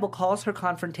Tribal calls her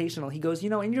confrontational. He goes,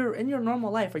 in your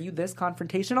normal life, are you this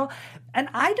confrontational? And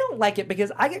I don't like it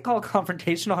because I get called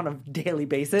confrontational on a daily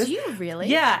basis. Do you really?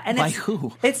 Yeah. And by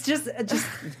who? It's just people.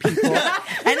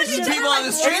 And it's just people on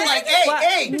the street like,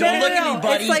 hey, don't look at me,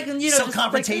 buddy. It's like, so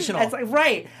confrontational. It's like,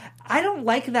 right. I don't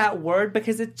like that word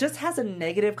because it just has a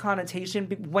negative connotation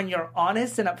when you're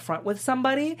honest and upfront with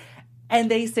somebody. And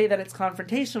they say that it's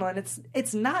confrontational, and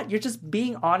it's not. You're just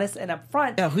being honest and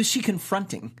upfront. Yeah, who's she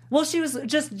confronting? Well, she was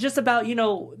just about,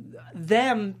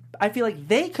 them. I feel like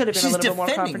they could have been a little bit more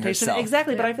confrontational. Herself.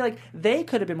 Exactly, but I feel like they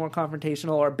could have been more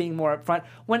confrontational or being more upfront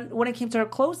when it came to her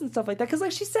clothes and stuff like that. Because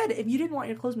like she said, if you didn't want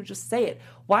your clothes, just say it.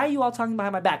 Why are you all talking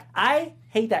behind my back? I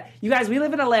hate that. You guys, we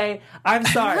live in LA. I'm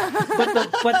sorry.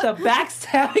 but the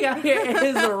backstabbing out here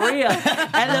is real.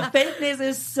 And the fakeness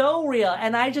is so real.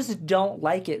 And I just don't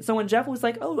like it. So when Jeff was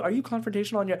like, oh, are you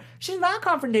confrontational on your... She's not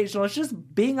confrontational. It's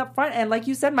just being upfront. And like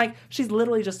you said, Mike, she's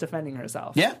literally just defending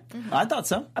herself. Yeah, I thought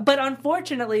so. But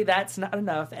unfortunately, that's not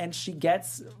enough. And she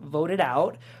gets voted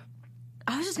out.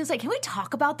 I was just gonna say, can we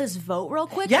talk about this vote real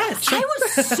quick? Yes.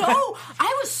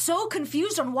 I was so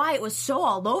confused on why it was so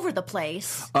all over the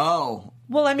place. Oh.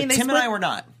 Well, I mean, Tim and I were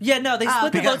not. Yeah, no, they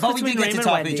split the votes between Reem and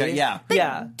Wendy. Yeah.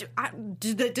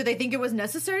 Do they think it was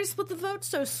necessary to split the vote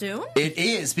so soon? It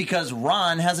is, because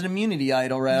Ron has an immunity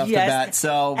idol right off the bat,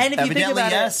 so and if evidently, you think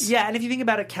about yes. It, and if you think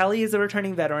about it, Kelly is a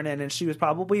returning veteran, and she was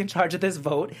probably in charge of this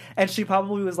vote, and she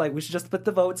probably was like, we should just split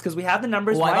the votes because we have the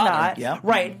numbers, why not? Yeah.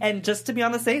 Right, and just to be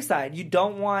on the safe side, you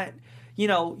don't want... you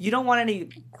don't want any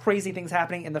crazy things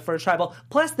happening in the first Tribal.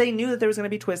 Plus, they knew that there was going to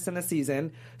be twists in the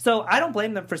season. So I don't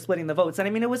blame them for splitting the votes. And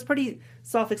I mean, it was pretty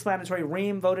self-explanatory.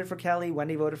 Reem voted for Kelly.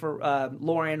 Wendy voted for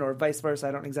Lauren, or vice versa.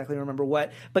 I don't exactly remember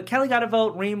what. But Kelly got a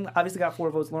vote. Reem obviously got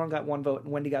 4 votes. Lauren got 1 vote.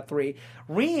 And Wendy got 3.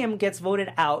 Reem gets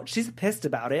voted out. She's pissed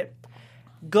about it.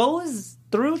 Goes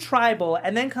through Tribal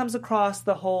and then comes across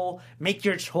the whole make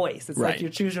your choice. It's like your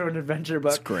choose your own adventure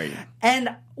book. It's great.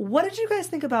 And what did you guys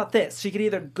think about this? She could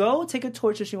either go take a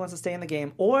torch if she wants to stay in the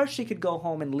game, or she could go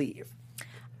home and leave.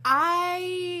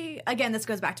 Again, this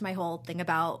goes back to my whole thing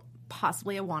about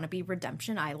possibly a wannabe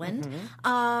Redemption Island.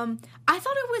 I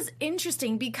thought it was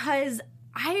interesting because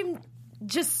I'm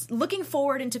just looking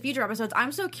forward into future episodes.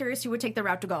 I'm so curious who would take the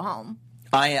route to go home.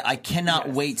 I cannot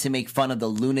wait to make fun of the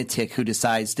lunatic who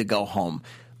decides to go home.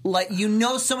 Like,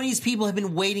 some of these people have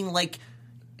been waiting like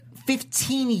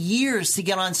 15 years to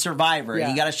get on Survivor. Yeah.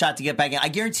 You got a shot to get back in. I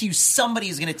guarantee you somebody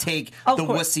is going to take the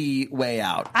wussy way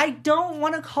out. I don't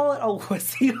want to call it a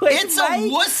wussy way. It's a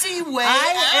wussy way out.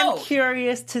 I am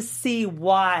curious to see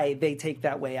why they take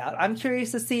that way out. I'm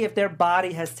curious to see if their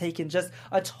body has taken just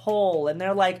a toll and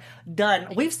they're like, done.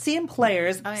 We've seen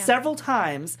players several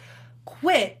times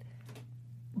quit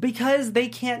because they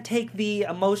can't take the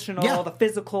emotional, the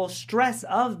phisical stress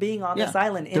of being on this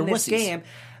island in this game.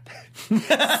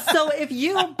 So if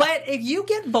you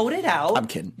get voted out, I'm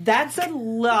kidding. That's a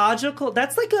logical.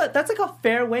 That's like a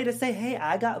fair way to say, hey,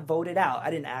 I got voted out.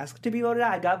 I didn't ask to be voted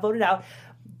out. I got voted out.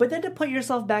 But then to put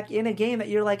yourself back in a game that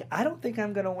you're like, I don't think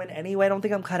I'm going to win anyway. I don't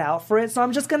think I'm cut out for it. So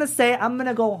I'm just going to say I'm going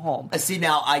to go home. See,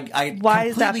 now I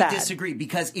completely disagree,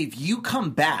 because if you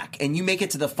come back and you make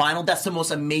it to the final, that's the most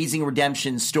amazing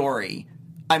redemption story.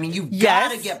 I mean, you've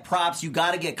got to get props. You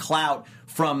got to get clout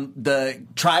from the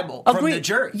Tribal, from the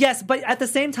jury. Yes, but at the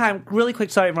same time, really quick,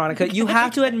 sorry, Veronica, you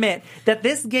have to admit that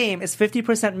this game is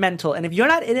 50% mental. And if you're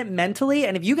not in it mentally,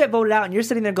 and if you get voted out and you're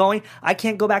sitting there going, I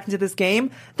can't go back into this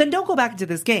game, then don't go back into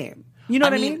this game. You know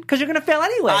what I mean? Because you're going to fail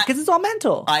anyway, because it's all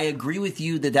mental. I agree with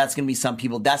you that that's going to be some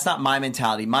people. That's not my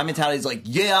mentality. My mentality is like,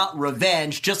 yeah,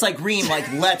 revenge, just like Reem, like,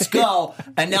 let's go.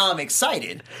 And now I'm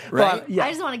excited, right? Well, yeah. I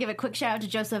just want to give a quick shout out to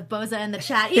Joseph Boza in the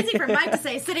chat. Easy for Mike to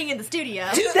say, sitting in the studio.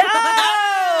 Dude,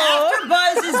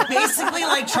 AfterBuzz is basically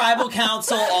like tribal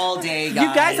council all day, guys.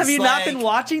 You guys, have you not been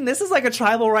watching? This is like a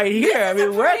tribal right here.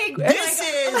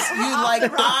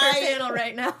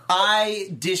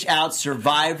 I dish out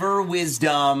survivor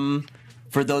wisdom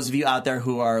for those of you out there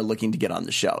who are looking to get on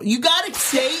the show. You got to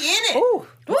stay in it. Ooh,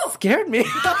 that scared me.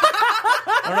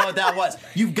 I don't know what that was.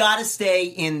 You've got to stay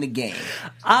in the game.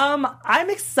 I'm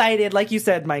excited. Like you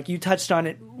said, Mike, you touched on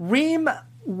it. Reem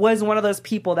was one of those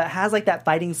people that has like that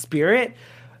fighting spirit.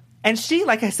 And she,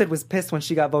 like I said, was pissed when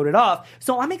she got voted off.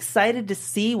 So I'm excited to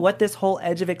see what this whole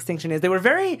Edge of Extinction is. They were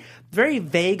very, very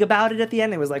vague about it at the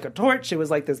end. It was like a torch. It was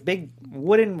like this big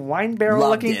wooden wine barrel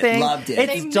looking thing. Loved it.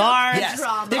 It's dark. Yes.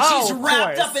 She's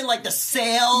wrapped up in like the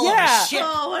sail of a ship.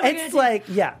 It's like,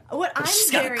 What I'm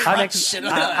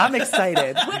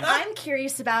excited. What I'm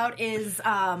curious about is,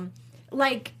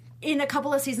 like, in a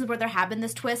couple of seasons where there have been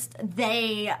this twist,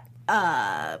 they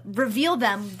reveal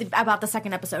them about the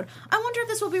second episode. I wonder if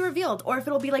this will be revealed or if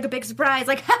it'll be like a big surprise,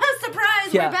 like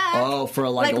surprise, we're back. Oh, for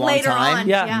like a long later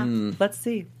time. On. Let's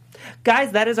see.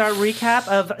 Guys, that is our recap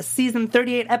of Season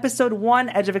 38, Episode 1,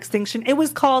 Edge of Extinction. It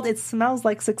was called It Smells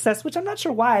Like Success, which I'm not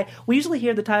sure why. We usually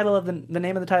hear the title of the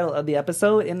name of the title of the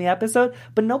episode in the episode,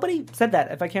 but nobody said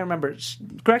that, if I can't remember.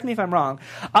 Correct me if I'm wrong.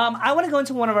 I want to go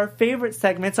into one of our favorite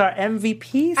segments, our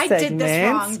MVP segment. I did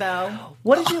this wrong, though.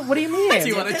 What do you mean? Do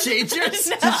you want to change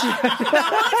yours?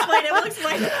 We'll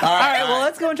explain it. All right, well,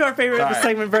 let's go into our favorite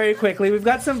segment very quickly. We've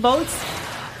got some votes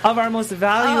of our most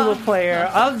valuable player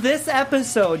of this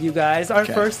episode, you guys. Our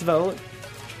first vote,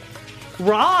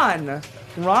 Ron.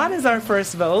 Ron is our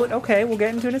first vote. Okay, we'll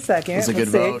get into it in a second. That's a good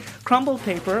vote. Crumbled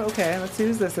paper. Okay, let's see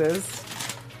who this is.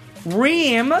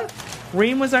 Reem.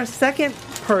 Reem was our second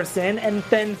person, and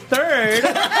then third.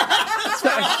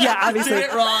 Obviously. Did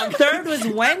it wrong. Third was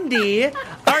Wendy.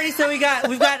 Alrighty, so we've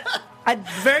got a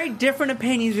very different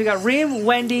opinions. We got Reem,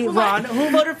 Wendy, Ron. Who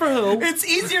voted for who? It's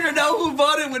easier to know who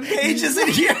voted when Paige isn't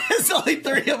here. It's only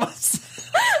three of us.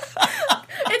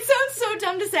 It sounds so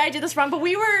dumb to say I did this wrong, but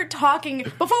we were talking,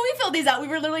 before we filled these out, we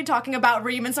were literally talking about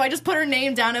Reem, and so I just put her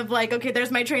name down of like, okay,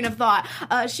 there's my train of thought.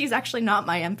 She's actually not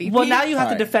my MVP. Well, now you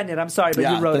have to defend it. I'm sorry, but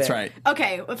you wrote that's it. Right.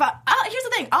 Okay, here's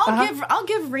the thing. I'll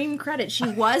give Reem credit. She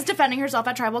was defending herself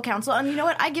at Tribal Council, and you know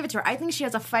what? I give it to her. I think she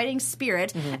has a fighting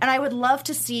spirit, and I would love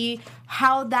to see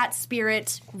how that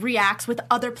spirit reacts with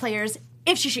other players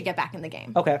if she should get back in the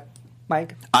game. Okay.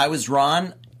 Mike? I was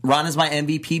Ron. Ron is my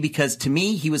MVP because to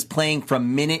me, he was playing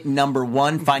from minute number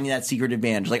one, finding that secret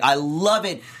advantage. Like, I love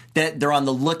it that they're on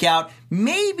the lookout.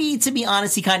 Maybe, to be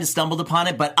honest, he kind of stumbled upon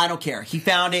it, but I don't care. He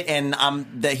found it, and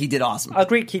that he did awesome.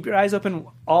 Agreed. Keep your eyes open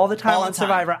all the time on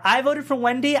Survivor. I voted for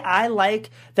Wendy. I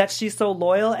like that she's so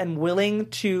loyal and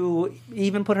willing to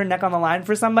even put her neck on the line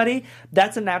for somebody.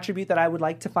 That's an attribute that I would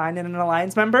like to find in an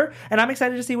Alliance member, and I'm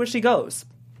excited to see where she goes.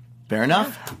 Fair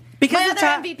enough. My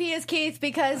other MVP is Keith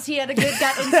because he had a good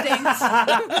gut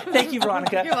instinct. Thank you,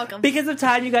 Veronica. You're welcome. Because of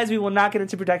time, you guys, we will not get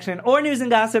into protection or news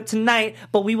and gossip tonight,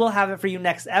 but we will have it for you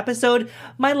next episode.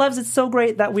 My loves, it's so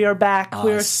great that we are back.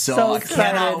 We're so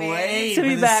excited I cannot wait to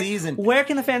be for back. The season. Where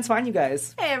can the fans find you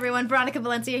guys? Hey everyone, Veronica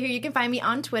Valencia here. You can find me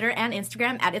on Twitter and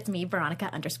Instagram at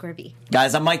 @itsme_Veronica_V.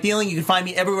 Guys, I'm Mike Thieling. You can find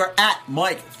me everywhere at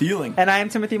Mike Thieling. And I am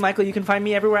Timothy Michael. You can find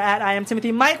me everywhere at I am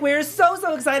Timothy Mike. We're so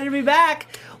excited to be back.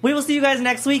 We will see you guys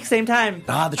next week, same time.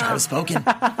 The tribe has spoken.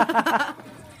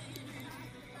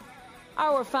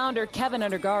 Our founder, Kevin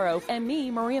Undergaro, and me,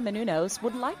 Maria Menounos,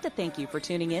 would like to thank you for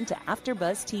tuning in to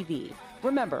AfterBuzz TV.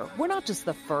 Remember, we're not just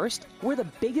the first, we're the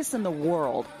biggest in the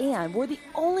world, and we're the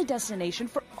only destination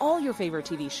for all your favorite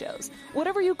TV shows.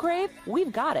 Whatever you crave,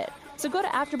 we've got it. So go to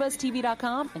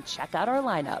AfterBuzzTV.com and check out our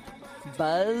lineup.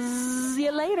 Buzz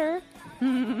you later.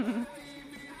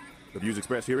 The views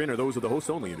expressed herein are those of the hosts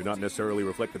only and do not necessarily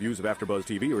reflect the views of AfterBuzz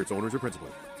TV or its owners or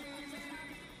principals.